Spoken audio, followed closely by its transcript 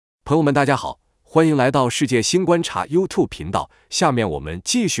朋友们，大家好，欢迎来到世界新观察 YouTube 频道。下面我们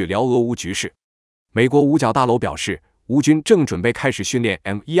继续聊俄乌局势。美国五角大楼表示，乌军正准备开始训练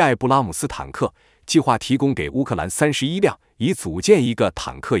M1I 布拉姆斯坦克，计划提供给乌克兰31辆，以组建一个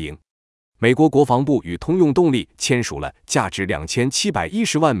坦克营。美国国防部与通用动力签署了价值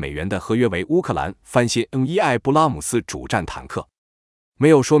2710万美元的合约，为乌克兰翻新 M1I 布拉姆斯主战坦克。没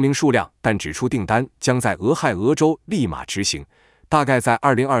有说明数量，但指出订单将在俄亥俄州立马执行，大概在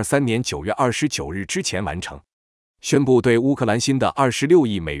2023年9月29日之前完成。宣布对乌克兰新的26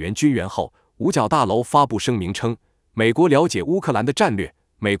亿美元军援后，五角大楼发布声明称，美国了解乌克兰的战略，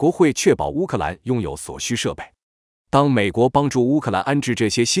美国会确保乌克兰拥有所需设备。当美国帮助乌克兰安置这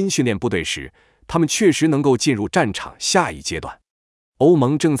些新训练部队时，他们确实能够进入战场下一阶段。欧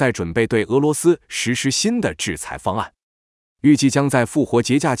盟正在准备对俄罗斯实施新的制裁方案，预计将在复活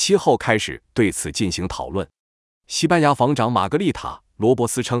节假期后开始对此进行讨论。西班牙防长玛格丽塔·罗伯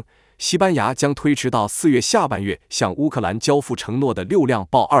斯称，西班牙将推迟到4月下半月向乌克兰交付承诺的6辆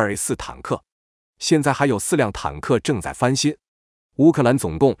豹 2A4 坦克，现在还有4辆坦克正在翻新。乌克兰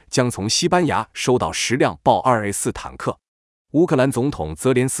总共将从西班牙收到10辆豹 2A4 坦克。乌克兰总统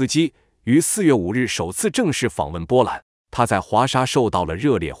泽连斯基于4月5日首次正式访问波兰，他在华沙受到了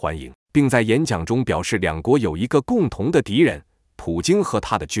热烈欢迎，并在演讲中表示两国有一个共同的敌人——普京和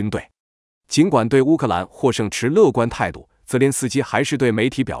他的军队。尽管对乌克兰获胜持乐观态度，泽连斯基还是对媒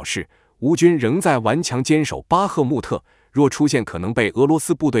体表示，乌军仍在顽强坚守巴赫穆特，若出现可能被俄罗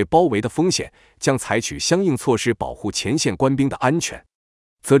斯部队包围的风险，将采取相应措施保护前线官兵的安全。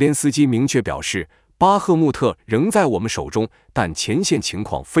泽连斯基明确表示，巴赫穆特仍在我们手中，但前线情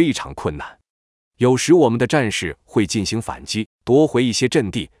况非常困难。有时我们的战士会进行反击，夺回一些阵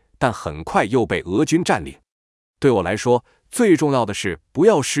地，但很快又被俄军占领。对我来说，最重要的是不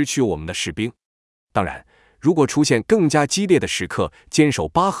要失去我们的士兵。当然，如果出现更加激烈的时刻，坚守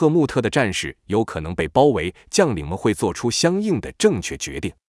巴赫穆特的战士有可能被包围，将领们会做出相应的正确决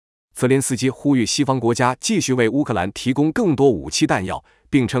定。泽连斯基呼吁西方国家继续为乌克兰提供更多武器弹药，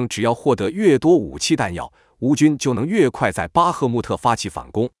并称只要获得越多武器弹药，乌军就能越快在巴赫穆特发起反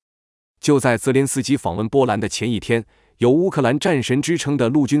攻。就在泽连斯基访问波兰的前一天，有乌克兰战神之称的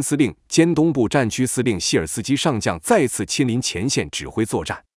陆军司令兼东部战区司令谢尔斯基上将再次亲临前线指挥作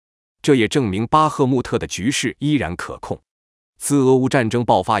战，这也证明巴赫穆特的局势依然可控。自俄乌战争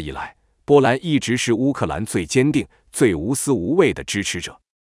爆发以来，波兰一直是乌克兰最坚定、最无私无畏的支持者。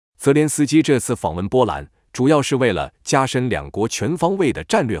泽连斯基这次访问波兰，主要是为了加深两国全方位的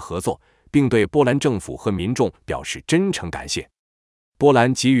战略合作，并对波兰政府和民众表示真诚感谢。波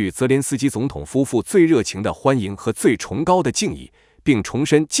兰给予泽连斯基总统夫妇最热情的欢迎和最崇高的敬意，并重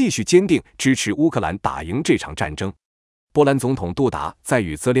申继续坚定支持乌克兰打赢这场战争。波兰总统杜达在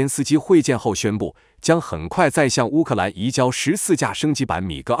与泽连斯基会见后宣布，将很快再向乌克兰移交14架升级版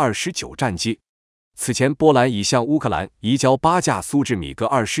米格29战机。此前，波兰已向乌克兰移交8架苏制米格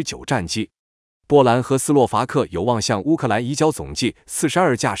29战机。波兰和斯洛伐克有望向乌克兰移交总计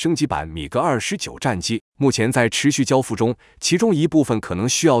42架升级版米格29战机，目前在持续交付中，其中一部分可能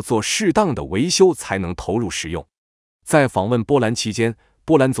需要做适当的维修才能投入使用。在访问波兰期间，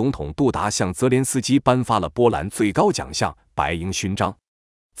波兰总统杜达向泽连斯基颁发了波兰最高奖项白鹰勋章。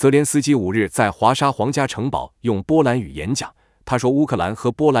泽连斯基5日在华沙皇家城堡用波兰语演讲，他说乌克兰和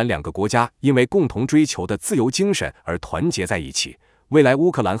波兰两个国家因为共同追求的自由精神而团结在一起，未来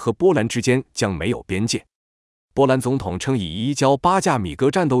乌克兰和波兰之间将没有边界。波兰总统称已移交8架米格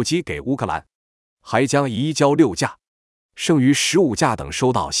战斗机给乌克兰，还将移交6架，剩余15架等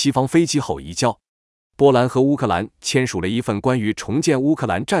收到西方飞机后移交。波兰和乌克兰签署了一份关于重建乌克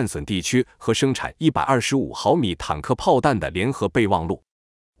兰战损地区和生产125毫米坦克炮弹的联合备忘录。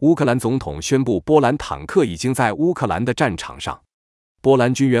乌克兰总统宣布，波兰坦克已经在乌克兰的战场上。波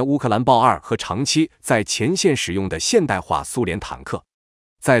兰军援乌克兰豹2和长期在前线使用的现代化苏联坦克。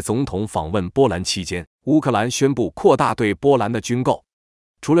在总统访问波兰期间，乌克兰宣布扩大对波兰的军购，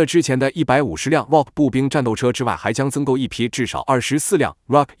除了之前的150辆 Rock 步兵战斗车之外，还将增购一批至少24辆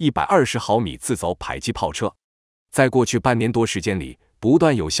Rock 120毫米自走迫击炮车。在过去半年多时间里，不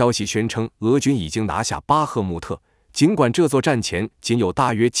断有消息宣称俄军已经拿下巴赫穆特，尽管这座战前仅有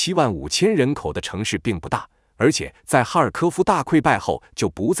大约75000人口的城市并不大，而且在哈尔科夫大溃败后就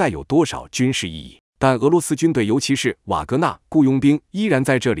不再有多少军事意义，但俄罗斯军队尤其是瓦格纳雇佣兵依然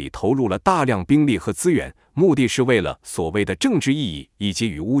在这里投入了大量兵力和资源，目的是为了所谓的政治意义以及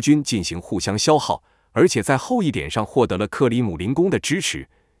与乌军进行互相消耗，而且在后一点上获得了克里姆林宫的支持。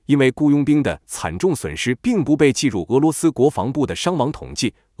因为雇佣兵的惨重损失并不被计入俄罗斯国防部的伤亡统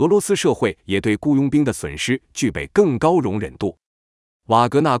计，俄罗斯社会也对雇佣兵的损失具备更高容忍度。瓦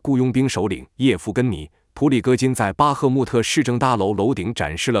格纳雇佣兵首领叶夫根尼普里戈金在巴赫穆特市政大楼楼顶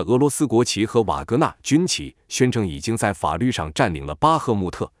展示了俄罗斯国旗和瓦格纳军旗，宣称已经在法律上占领了巴赫穆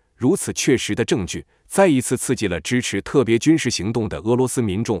特。如此确实的证据，再一次刺激了支持特别军事行动的俄罗斯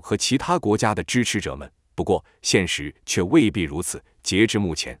民众和其他国家的支持者们。不过，现实却未必如此。截至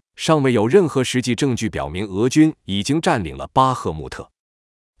目前，尚未有任何实际证据表明俄军已经占领了巴赫穆特。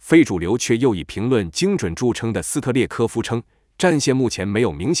非主流却又以评论精准著称的斯特列科夫称，战线目前没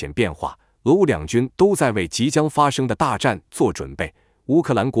有明显变化，俄乌两军都在为即将发生的大战做准备。乌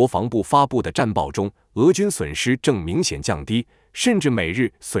克兰国防部发布的战报中，俄军损失正明显降低，甚至每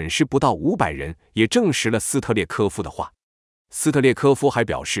日损失不到500人，也证实了斯特列科夫的话。斯特列科夫还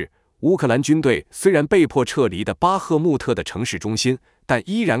表示，乌克兰军队虽然被迫撤离的巴赫穆特的城市中心，但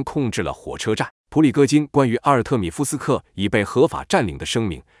依然控制了火车站。普里戈金关于阿尔特米夫斯克已被合法占领的声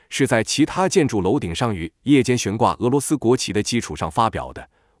明，是在其他建筑楼顶上于夜间悬挂俄罗斯国旗的基础上发表的。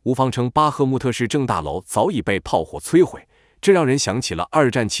乌方称巴赫穆特市政大楼早已被炮火摧毁，这让人想起了二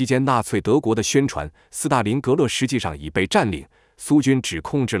战期间纳粹德国的宣传，斯大林格勒实际上已被占领，苏军只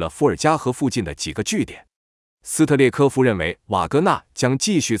控制了伏尔加河附近的几个据点。斯特列科夫认为瓦格纳将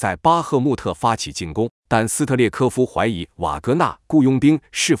继续在巴赫穆特发起进攻，但斯特列科夫怀疑瓦格纳雇佣兵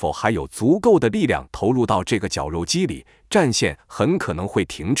是否还有足够的力量投入到这个绞肉机里，战线很可能会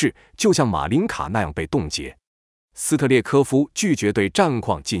停滞，就像马林卡那样被冻结。斯特列科夫拒绝对战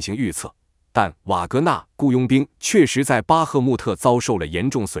况进行预测，但瓦格纳雇佣兵确实在巴赫穆特遭受了严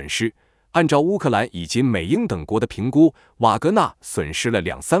重损失。按照乌克兰以及美英等国的评估，瓦格纳损失了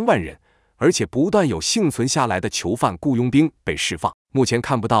2-3万人，而且不断有幸存下来的囚犯雇佣兵被释放。目前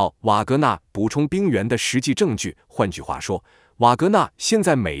看不到瓦格纳补充兵员的实际证据，换句话说，瓦格纳现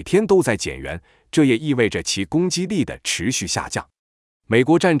在每天都在减员，这也意味着其攻击力的持续下降。美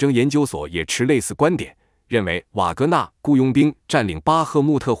国战争研究所也持类似观点，认为瓦格纳雇佣兵占领巴赫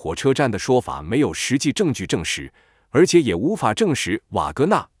穆特火车站的说法没有实际证据证实，而且也无法证实瓦格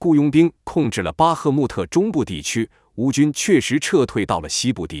纳雇佣兵控制了巴赫穆特中部地区，乌军确实撤退到了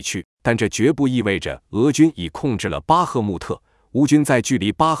西部地区，但这绝不意味着俄军已控制了巴赫穆特。乌军在距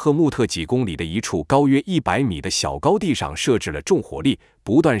离巴赫穆特几公里的一处高约100米的小高地上设置了重火力，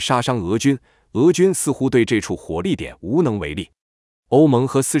不断杀伤俄军，俄军似乎对这处火力点无能为力。欧盟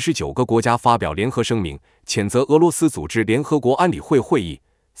和49个国家发表联合声明，谴责俄罗斯组织联合国安理会会议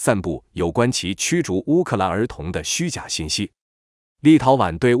散布有关其驱逐乌克兰儿童的虚假信息。立陶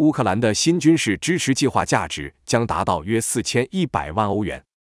宛对乌克兰的新军事支持计划价值将达到约4100万欧元，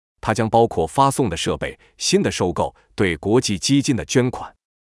它将包括发送的设备、新的收购、对国际基金的捐款。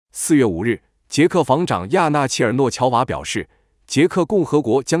4月5日，捷克防长亚纳切尔诺乔娃表示，捷克共和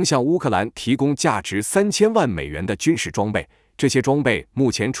国将向乌克兰提供价值3000万美元的军事装备，这些装备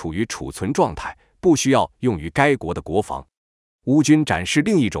目前处于储存状态，不需要用于该国的国防。乌军展示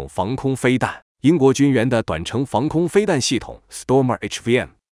另一种防空飞弹，英国军援的短程防空飞弹系统 Stormer HVM。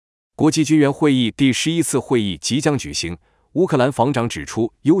国际军援会议第11次会议即将举行，乌克兰防长指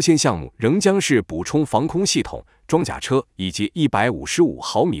出，优先项目仍将是补充防空系统、装甲车以及155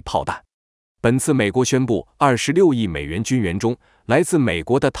毫米炮弹。本次美国宣布26亿美元军援中，来自美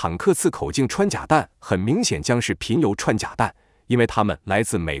国的坦克刺口径穿甲弹很明显将是贫铀穿甲弹，因为它们来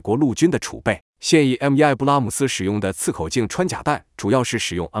自美国陆军的储备。现役 M1 布拉姆斯使用的刺口径穿甲弹主要是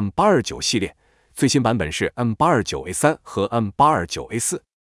使用 M829 系列，最新版本是 M829A3 和 M829A4。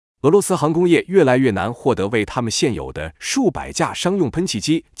俄罗斯航空业越来越难获得为他们现有的数百架商用喷气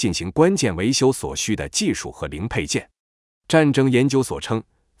机进行关键维修所需的技术和零配件。战争研究所称，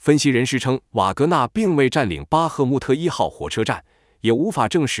分析人士称，瓦格纳并未占领巴赫穆特1号火车站，也无法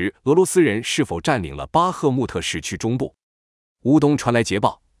证实俄罗斯人是否占领了巴赫穆特市区中部。乌东传来捷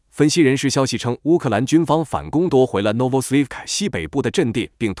报，分析人士消息称，乌克兰军方反攻夺回了 Novoslivka 西北部的阵地，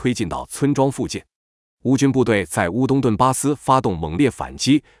并推进到村庄附近。乌军部队在乌东顿巴斯发动猛烈反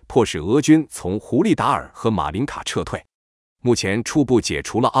击，迫使俄军从胡利达尔和马林卡撤退。目前初步解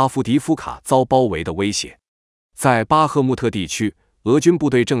除了阿夫迪夫卡遭包围的威胁。在巴赫穆特地区，俄军部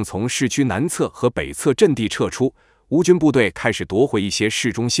队正从市区南侧和北侧阵地撤出，乌军部队开始夺回一些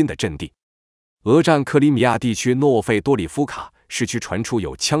市中心的阵地。俄占克里米亚地区诺费多里夫卡市区传出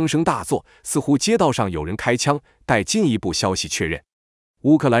有枪声大作，似乎街道上有人开枪，待进一步消息确认。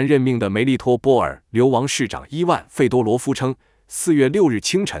乌克兰任命的梅利托波尔流亡市长伊万·费多罗夫称，4月6日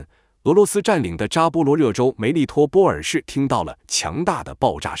清晨，俄罗斯占领的扎波罗热州梅利托波尔市听到了强大的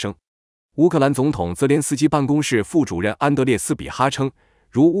爆炸声。乌克兰总统泽连斯基办公室副主任安德烈斯比哈称，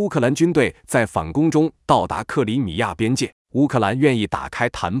如乌克兰军队在反攻中到达克里米亚边界，乌克兰愿意打开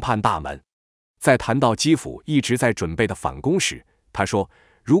谈判大门。在谈到基辅一直在准备的反攻时，他说，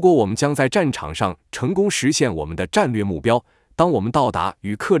如果我们将在战场上成功实现我们的战略目标，当我们到达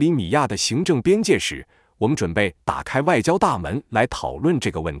与克里米亚的行政边界时，我们准备打开外交大门来讨论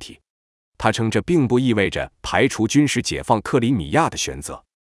这个问题。他称这并不意味着排除军事解放克里米亚的选择。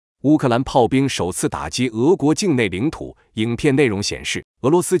乌克兰炮兵首次打击俄国境内领土，影片内容显示，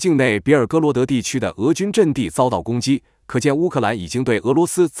俄罗斯境内别尔哥罗德地区的俄军阵地遭到攻击，可见乌克兰已经对俄罗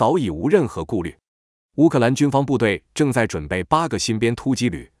斯早已无任何顾虑。乌克兰军方部队正在准备8个新编突击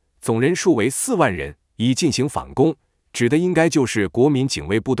旅，总人数为4万人，以进行反攻，指的应该就是国民警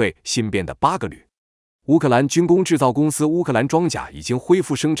卫部队新编的8个旅。乌克兰军工制造公司乌克兰装甲已经恢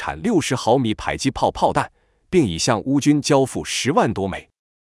复生产60毫米迫击炮炮弹，并已向乌军交付10万多枚。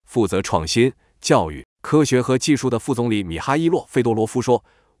负责创新、教育、科学和技术的副总理米哈伊洛·费多罗夫说，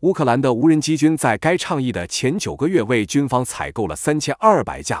乌克兰的无人机军在该倡议的前9个月为军方采购了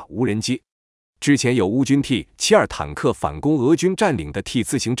3200架无人机。之前有乌军 T-72坦克反攻俄军占领的 T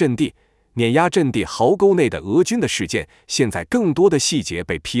字形阵地，碾压阵地壕沟内的俄军的事件，现在更多的细节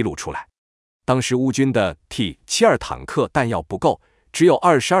被披露出来。当时乌军的 T-72坦克弹药不够，只有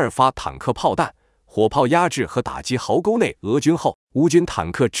22发坦克炮弹，火炮压制和打击壕沟内俄军后，乌军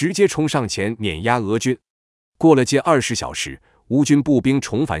坦克直接冲上前碾压俄军。过了近20小时，乌军步兵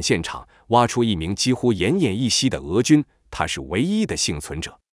重返现场，挖出一名几乎奄奄一息的俄军，他是唯一的幸存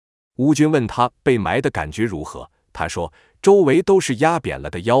者。乌军问他被埋的感觉如何，他说周围都是压扁了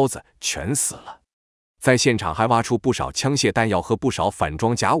的腰子，全死了。在现场还挖出不少枪械弹药和不少反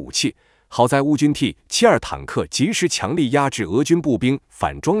装甲武器，好在乌军 T-72坦克及时强力压制俄军步兵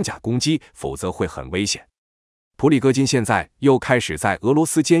反装甲攻击，否则会很危险。普里戈金现在又开始在俄罗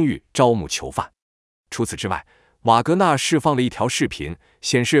斯监狱招募囚犯。除此之外，瓦格纳释放了一条视频，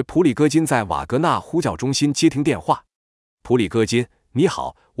显示普里戈金在瓦格纳呼叫中心接听电话。普里戈金，你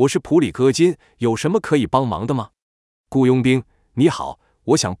好，我是普里戈金，有什么可以帮忙的吗？雇佣兵，你好，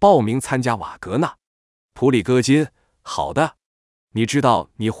我想报名参加瓦格纳。普里戈金，好的。你知道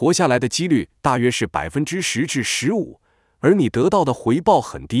你活下来的几率大约是10%至15%，而你得到的回报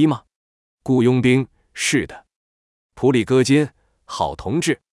很低吗？雇佣兵，是的。普里戈金，好同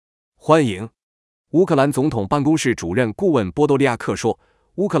志，欢迎。乌克兰总统办公室主任顾问波多利亚克说，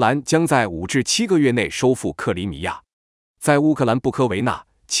乌克兰将在5至7个月内收复克里米亚。在乌克兰布科维纳，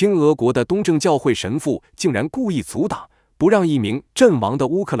亲俄国的东正教会神父竟然故意阻挡，不让一名阵亡的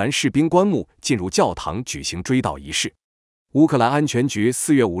乌克兰士兵棺木进入教堂举行追悼仪式。乌克兰安全局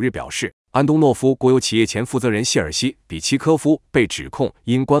4月5日表示，安东诺夫国有企业前负责人谢尔西·比奇科夫被指控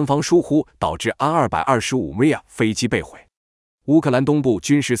因官方疏忽导致安225 Mria 飞机被毁。乌克兰东部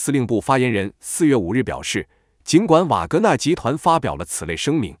军事司令部发言人4月5日表示，尽管瓦格纳集团发表了此类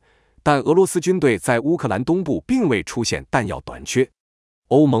声明，但俄罗斯军队在乌克兰东部并未出现弹药短缺。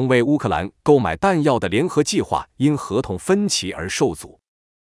欧盟为乌克兰购买弹药的联合计划因合同分歧而受阻。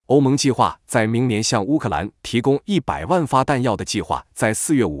欧盟计划在明年向乌克兰提供100万发弹药的计划，在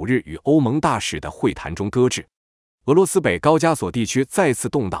4月5日与欧盟大使的会谈中搁置。俄罗斯北高加索地区再次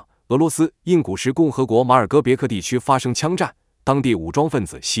动荡，俄罗斯印古什共和国马尔戈别克地区发生枪战，当地武装分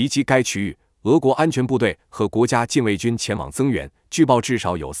子袭击该区域，俄国安全部队和国家禁卫军前往增援，据报至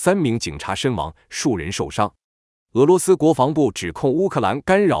少有3名警察身亡，数人受伤。俄罗斯国防部指控乌克兰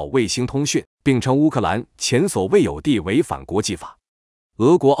干扰卫星通讯，并称乌克兰前所未有地违反国际法。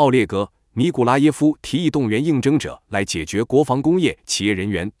俄国奥列格·尼古拉耶夫提议动员应征者来解决国防工业企业人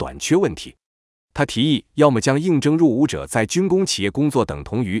员短缺问题。他提议要么将应征入伍者在军工企业工作等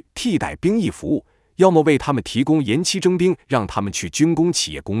同于替代兵役服务，要么为他们提供延期征兵，让他们去军工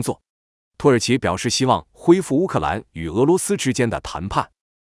企业工作。土耳其表示希望恢复乌克兰与俄罗斯之间的谈判。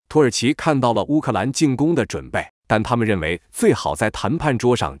土耳其看到了乌克兰进攻的准备，但他们认为最好在谈判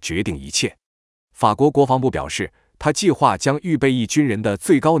桌上决定一切。法国国防部表示，他计划将预备役军人的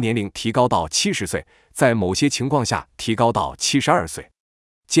最高年龄提高到70岁，在某些情况下提高到72岁。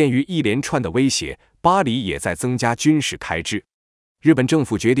鉴于一连串的威胁，巴黎也在增加军事开支。日本政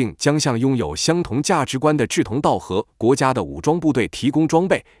府决定将向拥有相同价值观的志同道合国家的武装部队提供装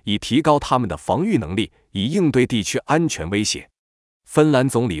备，以提高他们的防御能力，以应对地区安全威胁。芬兰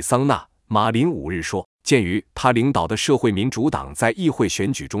总理桑纳·马林5日说，鉴于他领导的社会民主党在议会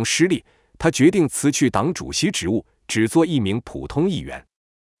选举中失利，他决定辞去党主席职务，只做一名普通议员。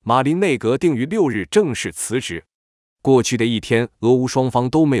马林内阁定于6日正式辞职。过去的一天，俄乌双方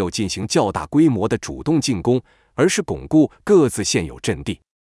都没有进行较大规模的主动进攻，而是巩固各自现有阵地。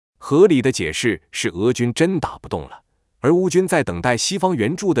合理的解释是俄军真打不动了，而乌军在等待西方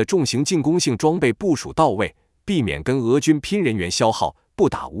援助的重型进攻性装备部署到位，避免跟俄军拼人员消耗，不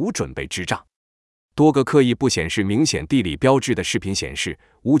打无准备之仗。多个刻意不显示明显地理标志的视频显示，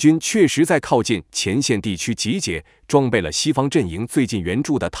乌军确实在靠近前线地区集结，装备了西方阵营最近援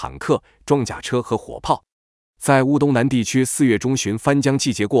助的坦克、装甲车和火炮。在乌东南地区4月中旬翻江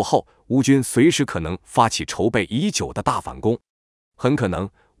季节过后，乌军随时可能发起筹备已久的大反攻。很可能，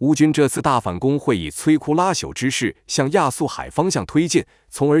乌军这次大反攻会以摧枯拉朽之势向亚速海方向推进，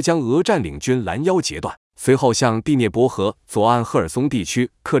从而将俄占领军拦腰截断，随后向第聂伯河左岸赫尔松地区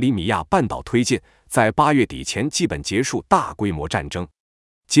克里米亚半岛推进，在8月底前基本结束大规模战争。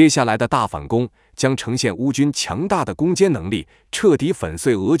接下来的大反攻将呈现乌军强大的攻坚能力，彻底粉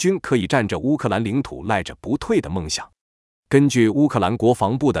碎俄军可以占着乌克兰领土赖着不退的梦想。根据乌克兰国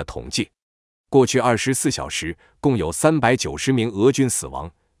防部的统计，过去24小时共有390名俄军死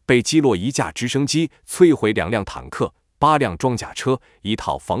亡，被击落1架直升机，摧毁2辆坦克、8辆装甲车、1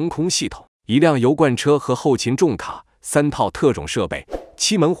套防空系统、1辆油罐车和后勤重卡、3套特种设备、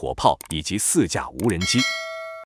7门火炮以及4架无人机。